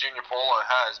tank Junior Paulo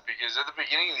has, because at the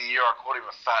beginning of the year I called him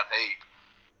a fat heap,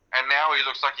 and now he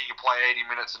looks like he can play 80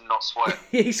 minutes and not sweat.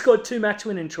 He scored 2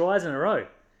 match-winning tries in a row.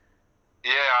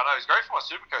 Yeah, I know. He's great for my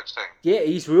Supercoach team. Yeah,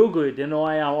 he's real good, and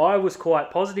I was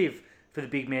quite positive for the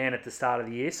big man at the start of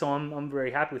the year, so I'm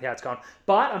very happy with how it's gone.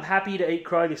 But I'm happy to eat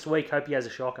crow this week. Hope he has a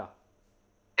shocker.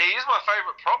 He is my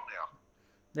favourite prop now.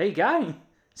 There you go.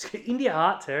 India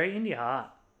Heart, Terry. India Heart.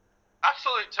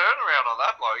 Absolute turnaround on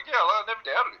that bloke. Yeah, I never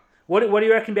doubted him. What do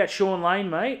you reckon about Sean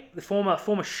Lane, mate? The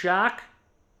former Shark,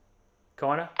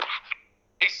 kinda.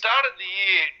 He started the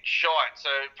year shite, so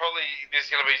probably this is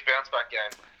going to be his bounce back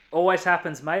game. Always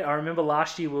happens, mate. I remember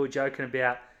last year we were joking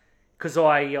about, because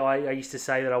I used to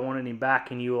say that I wanted him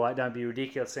back, and you were like, "Don't be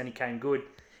ridiculous." And he came good.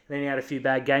 And then he had a few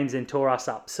bad games and tore us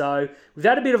up. So we've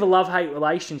had a bit of a love-hate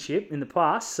relationship in the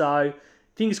past. So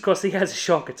fingers crossed he has a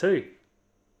shocker too.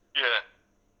 Yeah.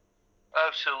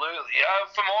 Absolutely.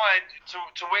 For mine,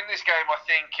 to win this game, I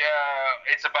think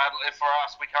it's a battle. For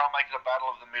us, we can't make it a battle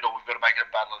of the middle. We've got to make it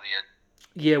a battle of the edge.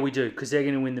 Yeah, we do, because they're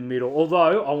going to win the middle.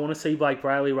 Although, I want to see Blake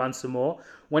Brayley run some more.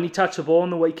 When he touched the ball on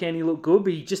the weekend, he looked good,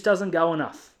 but he just doesn't go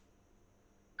enough.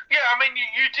 Yeah, I mean,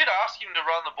 you did ask him to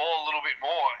run the ball a little bit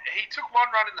more. He took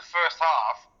one run in the first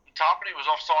half. Tarpany was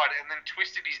offside and then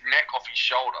twisted his neck off his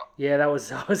shoulder. Yeah, that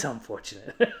was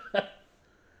unfortunate.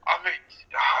 I mean,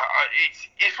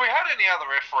 if we had any other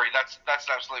referee, that's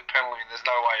an absolute penalty and there's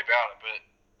no way about it. But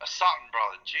a Sutton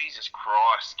brother, Jesus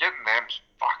Christ, getting them's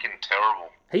fucking terrible.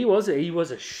 He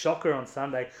was a shocker on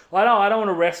Sunday. I don't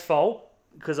want to rest fault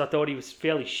because I thought he was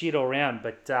fairly shit all round.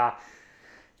 But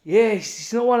yeah,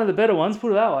 he's not one of the better ones.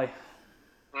 Put it that way.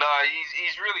 No,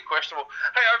 he's really questionable.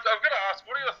 Hey, I've got to ask,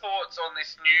 what are your thoughts on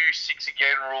this new 6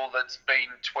 again rule that's been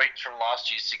tweaked from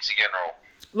last year's 6 again rule?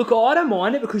 Look, I don't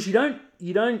mind it because you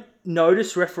don't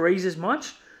notice referees as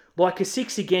much. Like a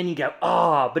 6 again, you go,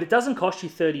 but it doesn't cost you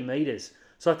 30 metres.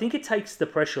 So I think it takes the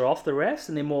pressure off the refs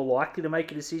and they're more likely to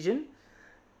make a decision.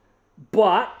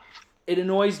 But it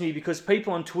annoys me because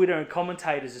people on Twitter and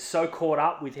commentators are so caught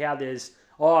up with how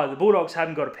the Bulldogs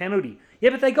haven't got a penalty. Yeah,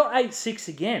 but they got 8-6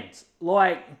 again.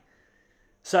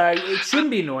 So it shouldn't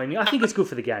be annoying me. I think it's good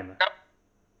for the game.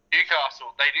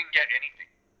 Newcastle, they didn't get anything.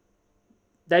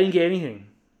 They didn't get anything.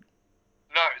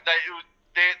 No,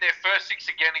 their first 6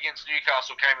 again against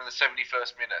Newcastle came in the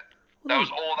 71st minute. That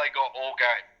was all they got all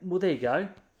game. Well, there you go.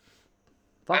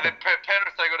 And then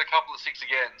Penrith, they got a couple of 6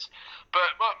 agains.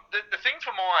 But the thing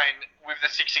for mine with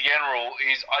the 6 again rule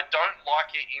is I don't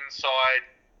like it inside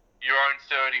your own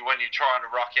 30 when you're trying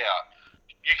to ruck out.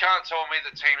 You can't tell me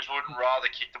that teams wouldn't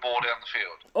rather kick the ball down the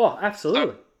field. Oh,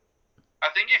 absolutely. So, I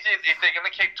think if they're going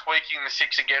to keep tweaking the 6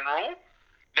 again rule,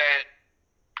 that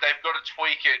they've got to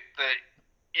tweak it that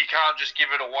you can't just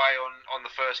give it away on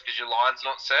the first because your line's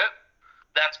not set.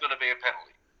 That's going to be a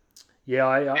penalty.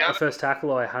 Yeah, the first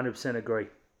tackle, I 100% agree.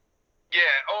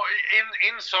 Yeah, or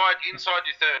inside your 30.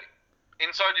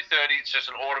 Inside your 30, it's just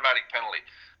an automatic penalty.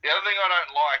 The other thing I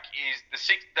don't like is the 6.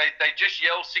 They just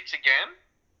yell 6 again,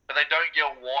 but they don't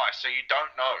yell why, so you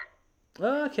don't know.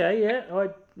 Okay, yeah,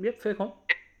 fair comment.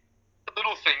 It's a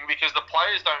little thing because the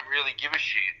players don't really give a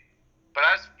shit. But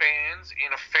as fans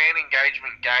in a fan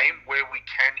engagement game where we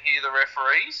can hear the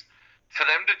referees, for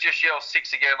them to just yell 6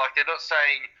 again, like they're not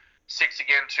saying 6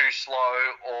 again too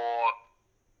slow or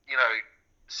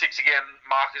 6 again,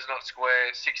 marker's not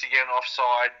square, 6 again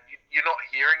offside. You're not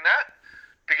hearing that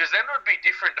because then it would be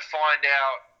different to find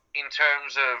out in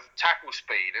terms of tackle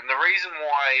speed. And the reason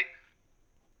why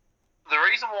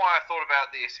I thought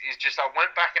about this is just I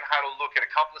went back and had a look at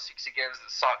a couple of 6 agains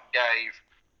that Sutton gave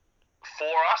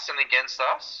for us and against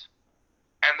us,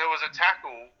 and there was a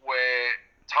tackle where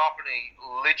Tarpany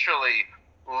literally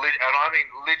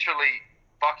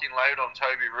fucking laid on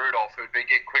Toby Rudolph, who'd been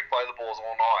getting quick play the balls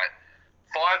all night.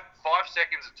 5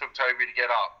 seconds it took Toby to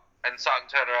get up, and Sutton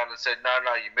turned around and said, no,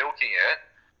 you're milking it.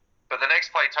 But the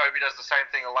next play, Toby does the same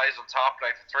thing and lays on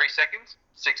Tarpany for 3 seconds,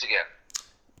 6 again.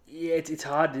 Yeah, it's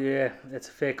hard. Yeah, that's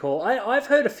a fair call. I've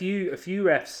heard a few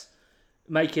refs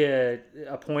make a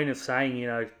point of saying,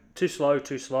 too slow,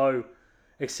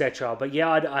 etc. But yeah,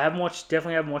 I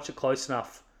definitely haven't watched it close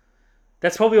enough.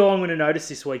 That's probably all I'm going to notice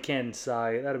this weekend,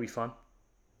 so that'll be fun.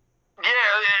 Yeah,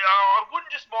 I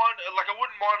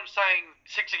wouldn't mind them saying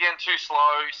 6 again too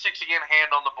slow, 6 again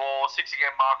hand on the ball, 6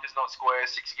 again marker's not square,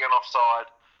 6 again offside.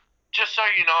 Just so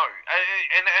you know,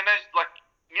 and as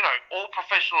all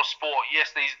professional sport,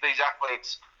 yes, these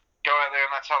athletes go out there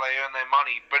and that's how they earn their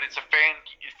money. But it's a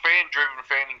fan-driven,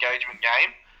 fan engagement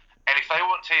game, and if they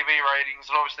want TV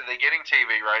ratings, and obviously they're getting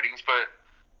TV ratings, but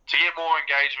to get more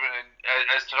engagement and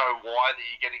as to know why that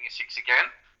you're getting a 6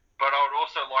 again. But I would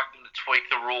also like them to tweak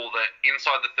the rule that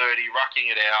inside the 30,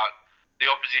 rucking it out, the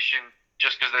opposition,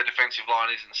 just because their defensive line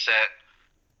isn't set,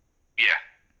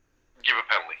 give a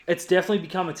penalty. It's definitely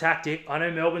become a tactic. I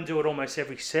know Melbourne do it almost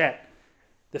every set.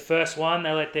 The first one,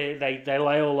 they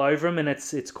lay all over them, and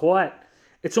it's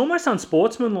almost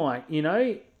unsportsmanlike,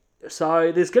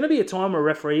 So there's going to be a time where a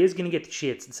referee is going to get the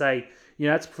shits and say,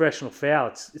 it's a professional foul.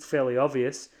 It's fairly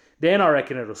obvious. Then I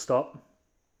reckon it'll stop.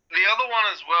 The other one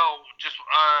as well, just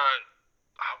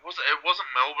it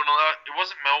wasn't Melbourne. It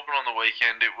wasn't Melbourne on the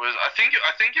weekend. It was. I think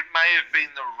it may have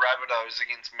been the Rabbitohs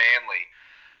against Manly,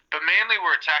 but Manly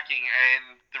were attacking,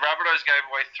 and the Rabbitohs gave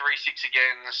away 3 6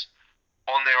 agains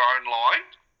on their own line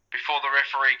before the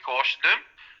referee cautioned them.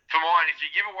 For mine, if you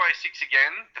give away 6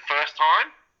 again the first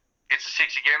time, it's a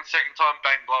 6 again. Second time,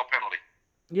 bang, blow penalty.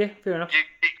 Yeah, fair enough.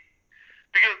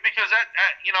 Because at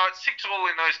 6 all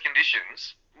in those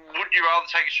conditions, wouldn't you rather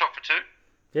take a shot for 2?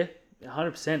 Yeah,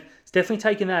 100%. It's definitely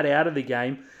taken that out of the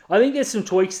game. I think there's some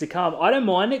tweaks to come. I don't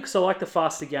mind it because I like the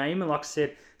faster game, and like I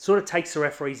said, sort of takes the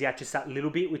referees out just that little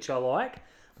bit, which I like.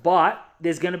 But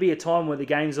there's going to be a time where the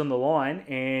game's on the line,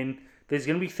 and there's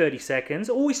going to be 30 seconds.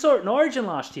 Oh, we saw it in Origin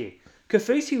last year.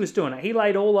 Kaufusi was doing it. He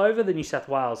laid all over the New South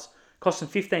Wales. Cost him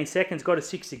 15 seconds, got a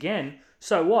 6 again.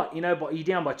 So what? But you're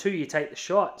down by 2, you take the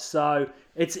shot. So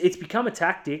it's become a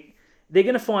tactic. They're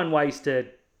going to find ways to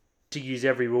use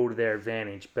every rule to their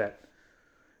advantage. But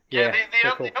the other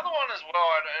one as well,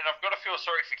 and I've got to feel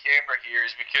sorry for Canberra here,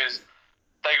 is because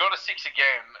they got a 6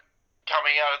 again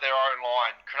coming out of their own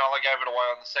line. Cronulla gave it away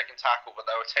on the second tackle, but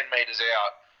they were 10 metres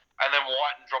out. And then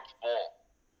Whiten dropped the ball.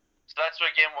 So that's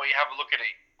again where you have a look at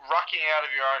it. Rucking out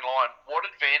of your own line, what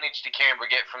advantage did Canberra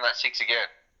get from that 6 again?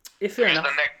 Fair enough.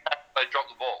 The next tackle, they dropped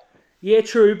the ball. Yeah,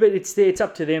 true, but it's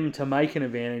up to them to make an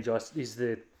advantage, is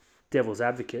the devil's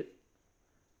advocate.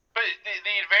 But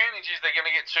the advantage is they're going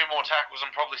to get 2 more tackles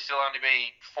and probably still only be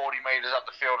 40 metres up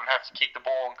the field and have to kick the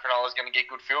ball, and Cronulla's going to get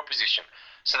good field position.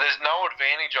 So there's no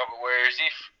advantage of it, whereas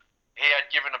if he had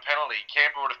given a penalty,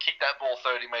 Canberra would have kicked that ball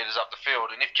 30 metres up the field.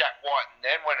 And if Jack White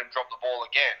then went and dropped the ball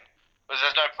again, because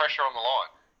there's no pressure on the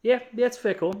line. Yeah, that's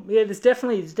fair call. Yeah, there's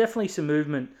definitely some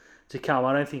movement to come.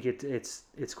 I don't think it's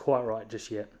quite right just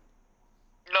yet.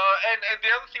 No, and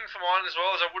the other thing for mine as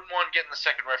well is I wouldn't mind getting the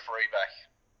second referee back.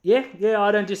 Yeah,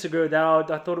 I don't disagree with that.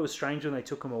 I thought it was strange when they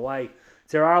took him away.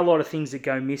 There are a lot of things that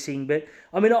go missing, but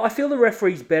I mean, I feel the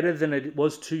referee's better than it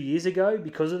was 2 years ago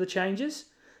because of the changes.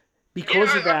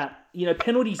 Because of that,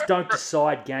 penalties don't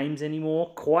decide games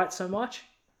anymore quite so much.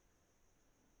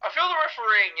 I feel the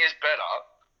refereeing is better,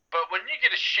 but when you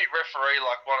get a shit referee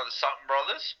like one of the Sutton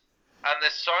brothers, and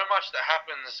there's so much that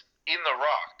happens in the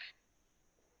ruck,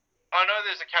 I know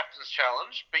there's a captain's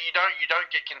challenge, but you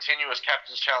don't get continuous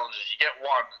captain's challenges. You get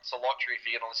one. It's a lottery if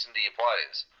you're going to listen to your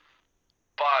players.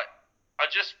 But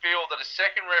I just feel that a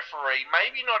second referee,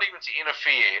 maybe not even to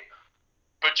interfere,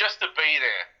 but just to be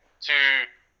there to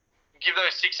give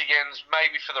those 6 agains,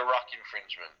 maybe for the ruck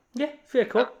infringement. Yeah, fair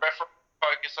call. And the referee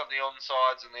focus on the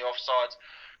onside and the offsides,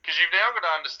 because you've now got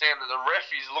to understand that the ref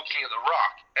is looking at the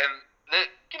ruck, and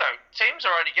teams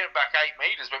are only getting back 8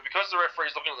 metres, but because the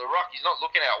referee's looking at the ruck, he's not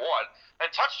looking out wide, and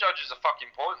touch judges are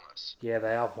fucking pointless. Yeah,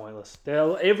 they are pointless.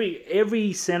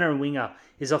 Every centre and winger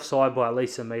is offside by at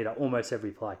least a metre, almost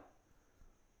every play.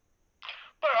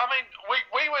 But, I mean,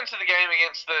 we went to the game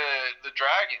against the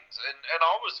Dragons, and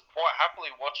I was quite happily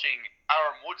watching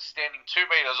Aaron Woods standing 2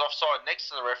 metres offside next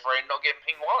to the referee and not getting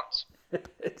pinged once.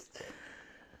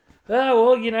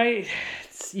 Well,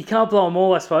 you can't blow them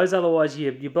all, I suppose. Otherwise,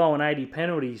 you're blowing 80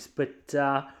 penalties. But,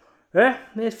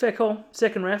 yeah, fair call.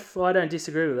 Second ref, I don't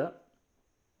disagree with that.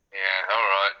 Yeah, all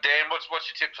right. Dan, what's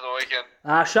your tip for the weekend?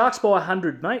 Sharks by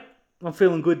 100, mate. I'm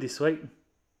feeling good this week.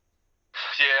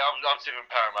 Yeah, I'm tipping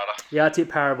Parramatta. Yeah, I tip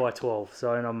Para by 12,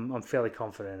 so I'm fairly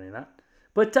confident in that.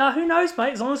 But who knows,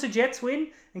 mate? As long as the Jets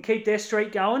win and keep their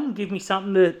streak going, give me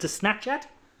something to snack at.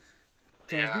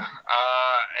 Yeah.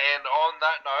 And on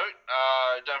that note,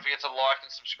 don't forget to like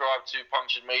and subscribe to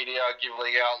Punctured Media. Give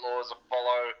League Outlaws a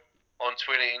follow on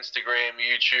Twitter, Instagram,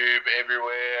 YouTube,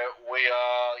 everywhere. We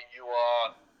are, you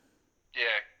are.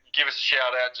 Yeah, give us a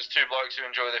shout out. Just two blokes who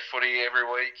enjoy their footy every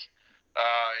week.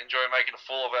 Enjoy making a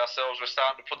fool of ourselves. We're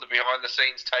starting to put the behind the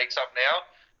scenes takes up now.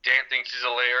 Dan thinks he's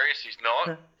hilarious. He's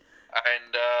not.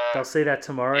 And I'll see that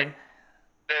tomorrow.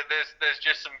 Yeah, there's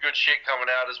just some good shit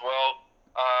coming out as well.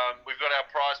 We've got our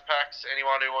prize packs.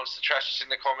 Anyone who wants to trash us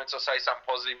in the comments or say something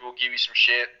positive, we'll give you some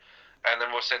shit, and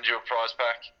then we'll send you a prize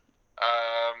pack.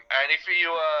 And if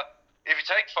you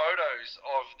take photos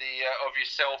of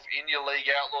yourself in your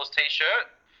League Outlaws t-shirt,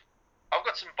 I've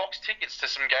got some box tickets to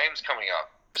some games coming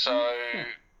up. So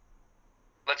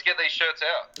let's get these shirts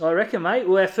out. I reckon, mate.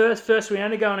 Well, our first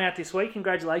round are going out this week.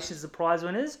 Congratulations to the prize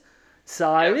winners.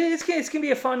 So it's going to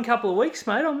be a fun couple of weeks,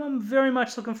 mate. I'm very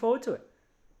much looking forward to it.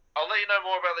 I'll let you know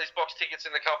more about these box tickets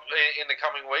in the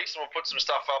coming weeks, and we'll put some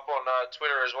stuff up on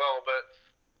Twitter as well. But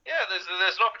yeah, there's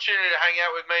an opportunity to hang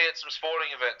out with me at some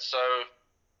sporting events. So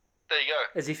there you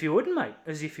go. As if you wouldn't, mate.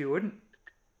 As if you wouldn't.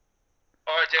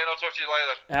 All right, Dan. I'll talk to you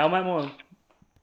later. Mate, more.